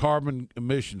world in carbon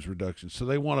emissions reduction. So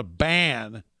they want to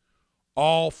ban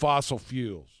all fossil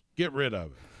fuels. Get rid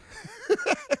of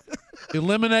it.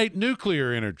 Eliminate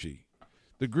nuclear energy.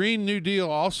 The Green New Deal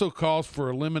also calls for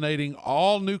eliminating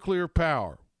all nuclear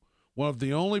power, one of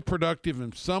the only productive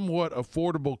and somewhat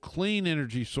affordable clean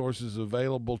energy sources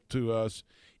available to us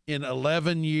in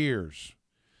 11 years.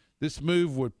 This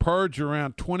move would purge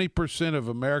around 20% of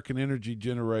American energy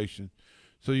generation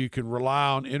so you can rely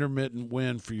on intermittent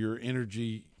wind for your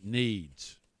energy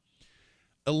needs.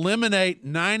 Eliminate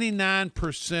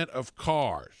 99% of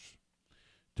cars.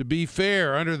 To be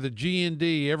fair, under the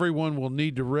G&D, everyone will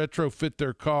need to retrofit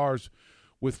their cars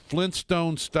with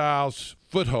Flintstone-style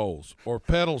footholes or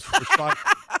pedals for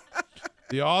cycling.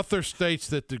 The author states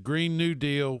that the Green New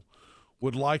Deal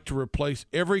would like to replace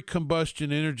every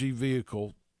combustion energy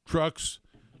vehicle, trucks,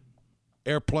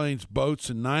 airplanes, boats,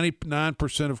 and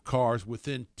 99% of cars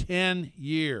within 10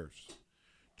 years.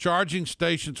 Charging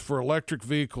stations for electric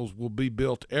vehicles will be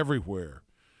built everywhere,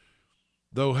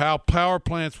 though how power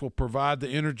plants will provide the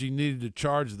energy needed to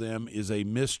charge them is a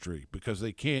mystery because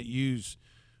they can't use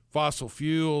fossil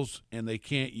fuels and they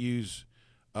cannot use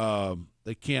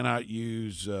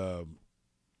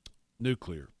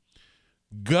nuclear.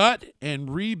 Gut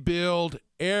and rebuild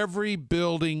every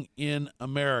building in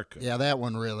America. Yeah, that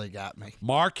one really got me.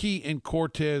 Markey and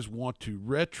Cortez want to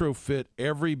retrofit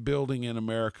every building in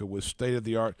America with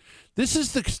state-of-the-art. This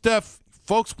is the stuff,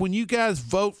 folks, when you guys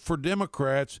vote for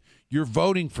Democrats, you're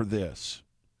voting for this.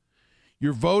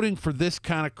 You're voting for this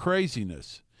kind of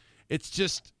craziness. It's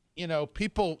just,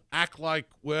 people act like,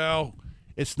 well,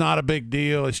 it's not a big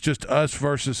deal. It's just us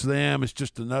versus them. It's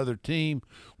just another team.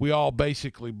 We all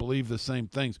basically believe the same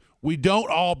things. We don't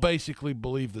all basically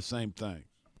believe the same thing.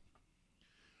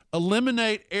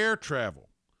 Eliminate air travel.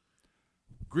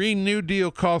 Green New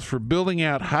Deal calls for building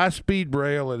out high-speed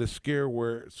rail at a scale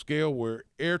where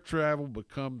air travel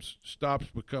stops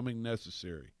becoming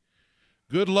necessary.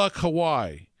 Good luck,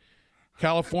 Hawaii.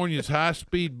 California's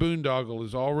high-speed boondoggle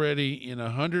is already in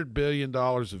 $100 billion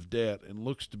of debt and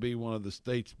looks to be one of the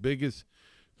state's biggest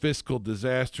fiscal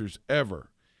disasters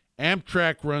ever.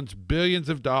 Amtrak runs billions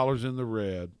of dollars in the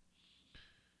red,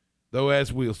 though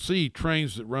as we'll see,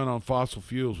 trains that run on fossil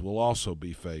fuels will also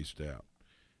be phased out.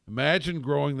 Imagine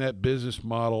growing that business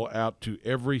model out to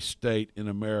every state in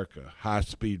America,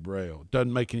 high-speed rail. It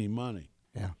doesn't make any money.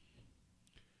 Yeah.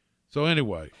 So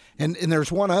anyway. And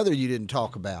there's one other you didn't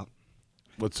talk about.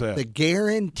 What's that? The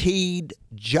Guaranteed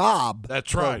Job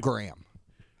Program.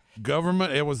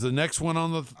 Government, it was the next one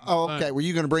on the okay. Were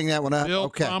you going to bring that one up? Bill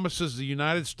promises the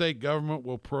United States government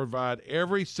will provide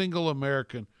every single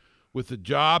American with a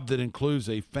job that includes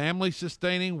a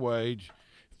family-sustaining wage,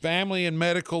 family and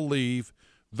medical leave,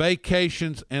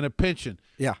 vacations, and a pension.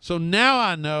 Yeah. So now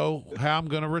I know how I'm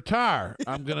going to retire.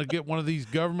 I'm going to get one of these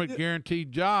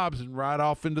government-guaranteed jobs and ride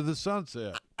off into the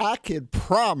sunset. I can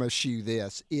promise you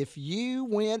this. If you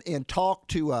went and talked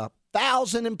to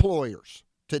 1,000 employers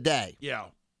today,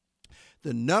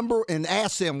 and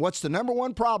asked them, what's the number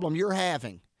one problem you're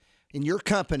having in your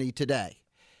company today?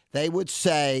 They would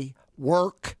say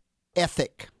work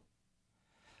ethic.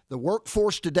 The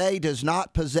workforce today does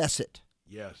not possess it.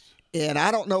 Yes. And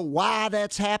I don't know why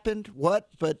that's happened, but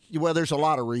there's a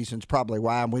lot of reasons probably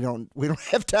why, and we don't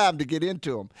have time to get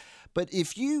into them. But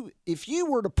if you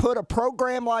were to put a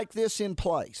program like this in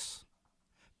place,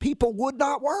 people would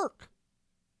not work.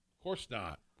 Of course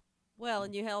not. Well,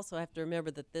 and you also have to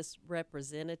remember that this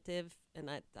representative, and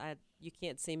I you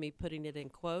can't see me putting it in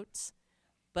quotes,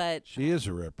 but she is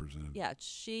a representative. Yeah,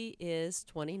 she is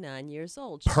 29 years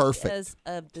old. Perfect. She is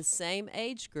of the same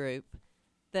age group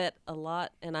that a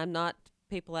lot, and I'm not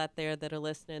people out there that are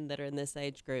listening that are in this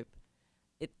age group.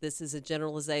 This is a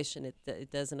generalization.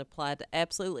 It doesn't apply to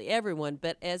absolutely everyone,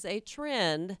 but as a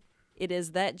trend, it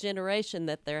is that generation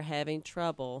that they're having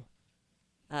trouble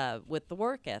with the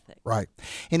work ethic. Right.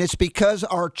 And it's because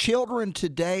our children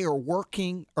today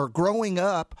are growing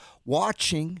up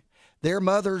watching their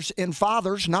mothers and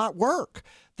fathers not work.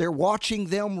 They're watching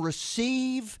them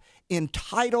receive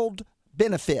entitled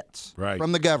benefits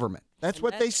from the government. That's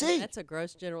what they see. That's a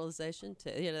gross generalization,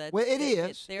 too. Well, it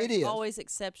is. There's always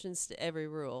exceptions to every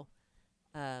rule.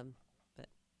 But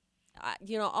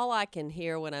all I can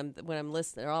hear when I'm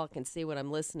listening, or all I can see when I'm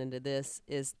listening to this,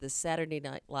 is the Saturday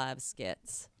Night Live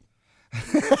skits.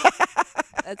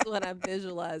 That's what I'm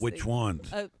visualizing. Which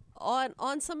ones?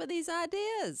 On some of these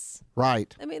ideas.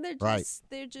 Right. I mean, they're just.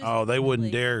 Oh, they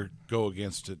wouldn't dare go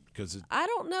against it because I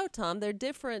don't know, Tom. They're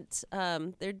different.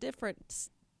 They're different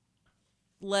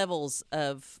levels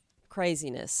of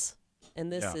craziness,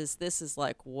 and this is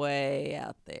like way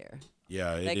out there.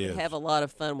 Yeah, they could have a lot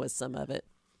of fun with some of it.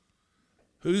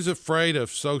 Who's afraid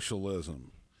of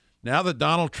socialism? Now that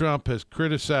Donald Trump has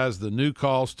criticized the new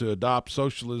calls to adopt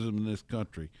socialism in this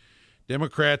country,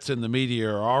 Democrats and the media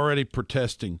are already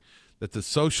protesting that the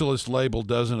socialist label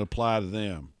doesn't apply to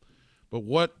them. But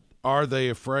what are they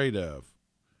afraid of?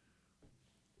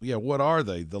 Yeah, what are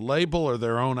they? The label or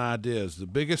their own ideas? The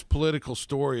biggest political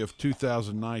story of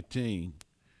 2019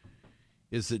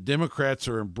 is that Democrats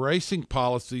are embracing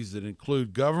policies that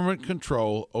include government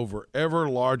control over ever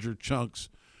larger chunks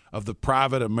of the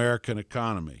private American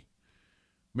economy.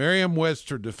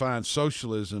 Merriam-Webster defines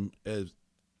socialism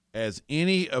as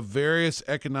any of various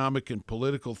economic and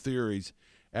political theories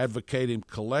advocating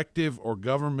collective or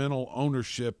governmental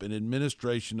ownership and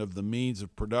administration of the means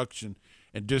of production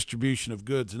and distribution of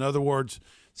goods. In other words,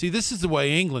 see, this is the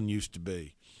way England used to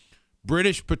be.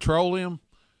 British Petroleum,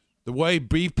 the way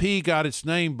BP got its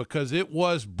name because it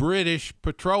was British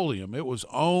Petroleum. It was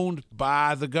owned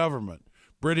by the government.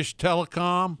 British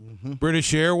Telecom,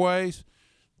 British Airways,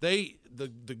 the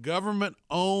government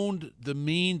owned the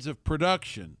means of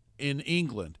production in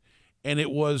England, and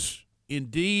it was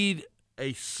indeed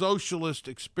a socialist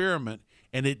experiment,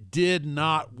 and it did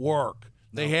not work.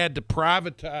 They had to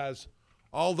privatize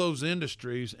all those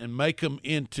industries and make them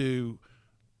into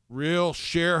real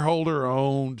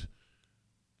shareholder-owned,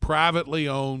 privately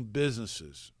owned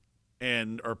businesses,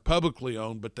 or publicly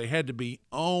owned, but they had to be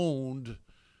owned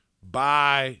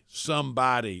by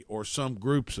somebody or some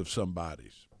groups of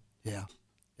somebodies. Yeah.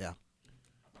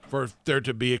 For there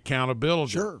to be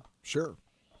accountability. Sure.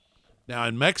 Now,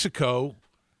 in Mexico,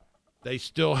 they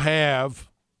still have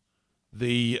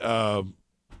the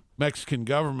Mexican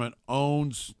government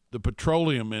owns the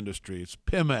petroleum industry. It's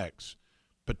Pemex,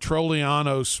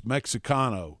 Petroleanos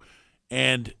Mexicano,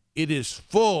 and it is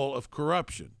full of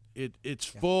corruption. It's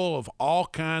full of all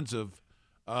kinds of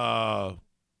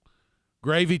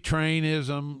gravy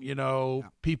trainism,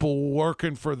 people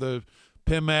working for the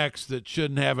Pemex that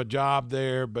shouldn't have a job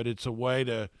there, but it's a way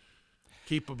to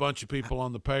keep a bunch of people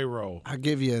on the payroll. I'll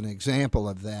give you an example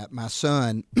of that. My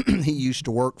son, he used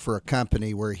to work for a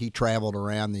company where he traveled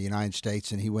around the United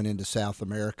States, and he went into South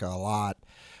America a lot,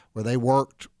 where they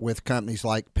worked with companies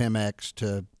like Pemex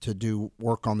to do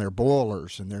work on their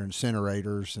boilers and their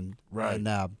incinerators. And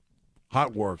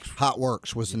Hot Works. Hot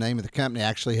Works was the name of the company,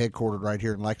 actually headquartered right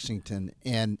here in Lexington.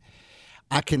 And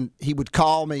he would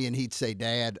call me and he'd say,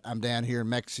 "Dad, I'm down here in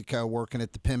Mexico working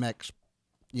at the Pemex,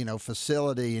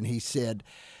 facility." And he said,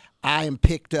 "I am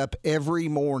picked up every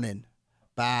morning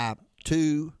by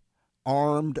 2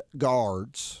 armed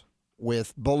guards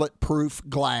with bulletproof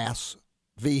glass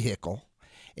vehicle,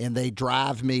 and they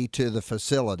drive me to the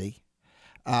facility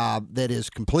that is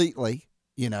completely,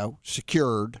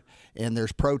 secured, and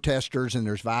there's protesters and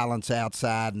there's violence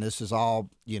outside, and this is all,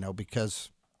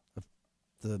 because of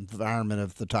the environment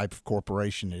of the type of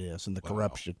corporation it is and the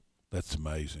corruption." That's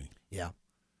amazing. Yeah.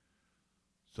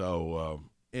 So,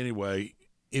 anyway,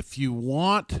 if you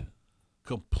want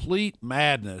complete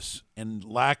madness and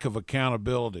lack of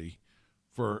accountability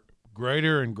for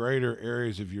greater and greater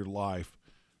areas of your life,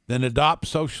 then adopt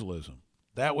socialism.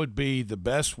 That would be the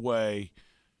best way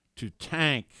to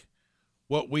tank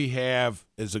what we have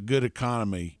as a good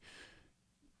economy.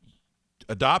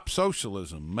 Adopt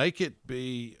socialism. Make it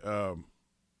be,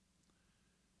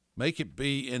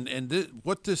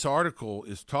 what this article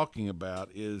is talking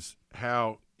about is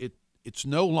how it's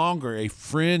no longer a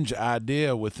fringe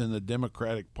idea within the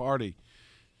Democratic Party.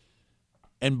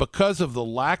 And because of the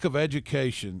lack of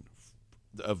education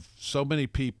of so many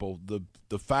people,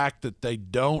 the fact that they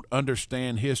don't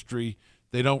understand history,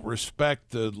 they don't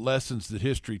respect the lessons that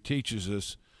history teaches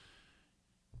us,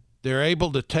 they're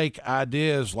able to take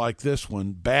ideas like this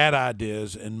one, bad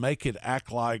ideas, and make it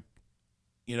act like,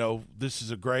 this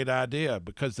is a great idea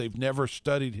because they've never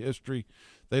studied history.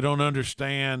 They don't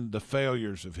understand the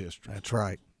failures of history. That's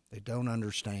right. They don't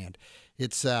understand.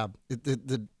 It's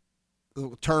the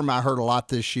term I heard a lot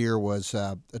this year was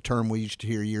a term we used to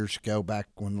hear years ago back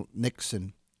when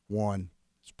Nixon won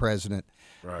as president,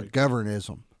 right?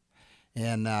 Governism.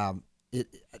 And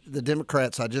the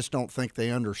Democrats, I just don't think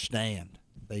they understand.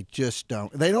 They just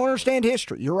don't. They don't understand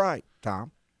history. You're right,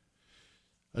 Tom.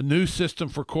 A new system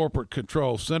for corporate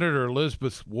control. Senator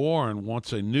Elizabeth Warren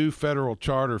wants a new federal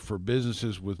charter for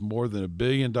businesses with more than $1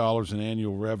 billion in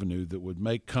annual revenue that would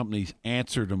make companies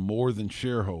answer to more than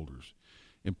shareholders.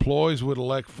 Employees would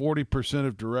elect 40%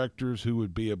 of directors who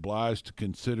would be obliged to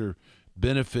consider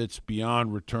benefits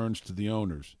beyond returns to the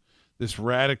owners. This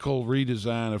radical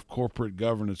redesign of corporate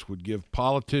governance would give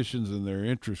politicians and their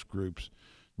interest groups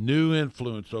new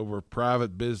influence over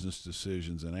private business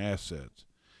decisions and assets.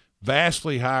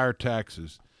 Vastly higher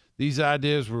taxes. These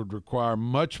ideas would require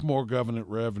much more government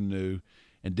revenue,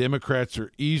 and Democrats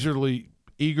are eagerly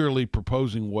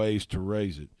proposing ways to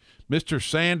raise it. Mr.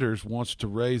 Sanders wants to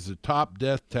raise the top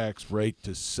death tax rate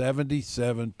to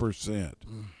 77%,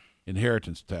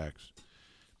 inheritance tax.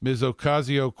 Ms.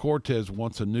 Ocasio-Cortez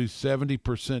wants a new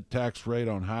 70% tax rate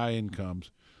on high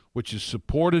incomes, which is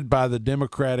supported by the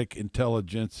Democratic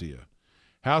intelligentsia.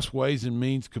 House Ways and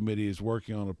Means Committee is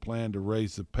working on a plan to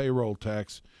raise the payroll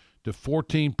tax to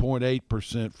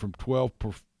 14.8% from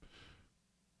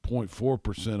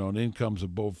 12.4% on incomes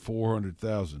above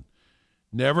 $400,000.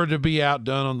 Never to be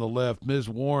outdone on the left, Ms.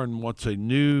 Warren wants a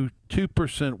new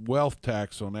 2% wealth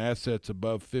tax on assets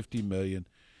above $50 million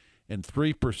and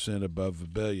 3% above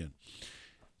 $1 billion.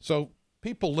 So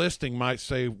people listening might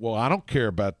say, well, I don't care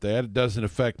about that. It doesn't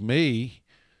affect me.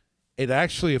 It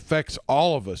actually affects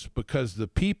all of us because the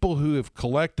people who have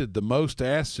collected the most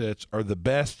assets are the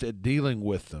best at dealing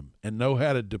with them and know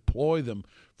how to deploy them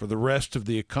for the rest of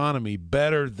the economy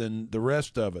better than the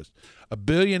rest of us. A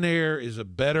billionaire is a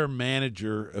better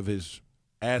manager of his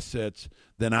assets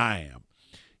than I am.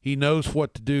 He knows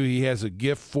what to do. He has a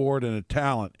gift for it and a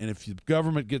talent. And if the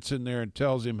government gets in there and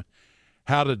tells him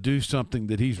how to do something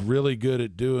that he's really good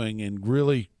at doing and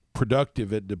really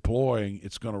productive at deploying,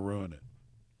 it's going to ruin it.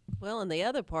 Well, and the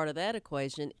other part of that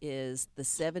equation is the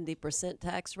 70%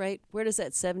 tax rate. Where does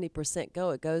that 70% go?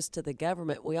 It goes to the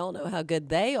government. We all know how good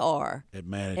they are at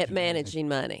managing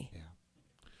money.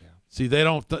 Yeah. See, they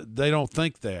don't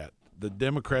think that. The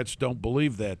Democrats don't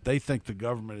believe that. They think the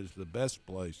government is the best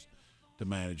place to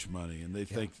manage money, and they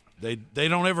think they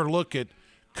don't ever look at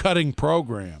cutting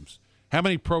programs. How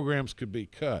many programs could be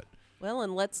cut? Well,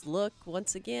 and let's look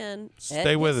once again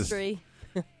Stay at with history. us.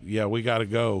 Yeah, we got to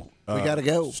go. We got to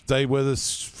go. Stay with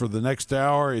us for the next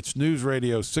hour. It's News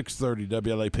Radio 630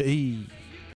 WLAP.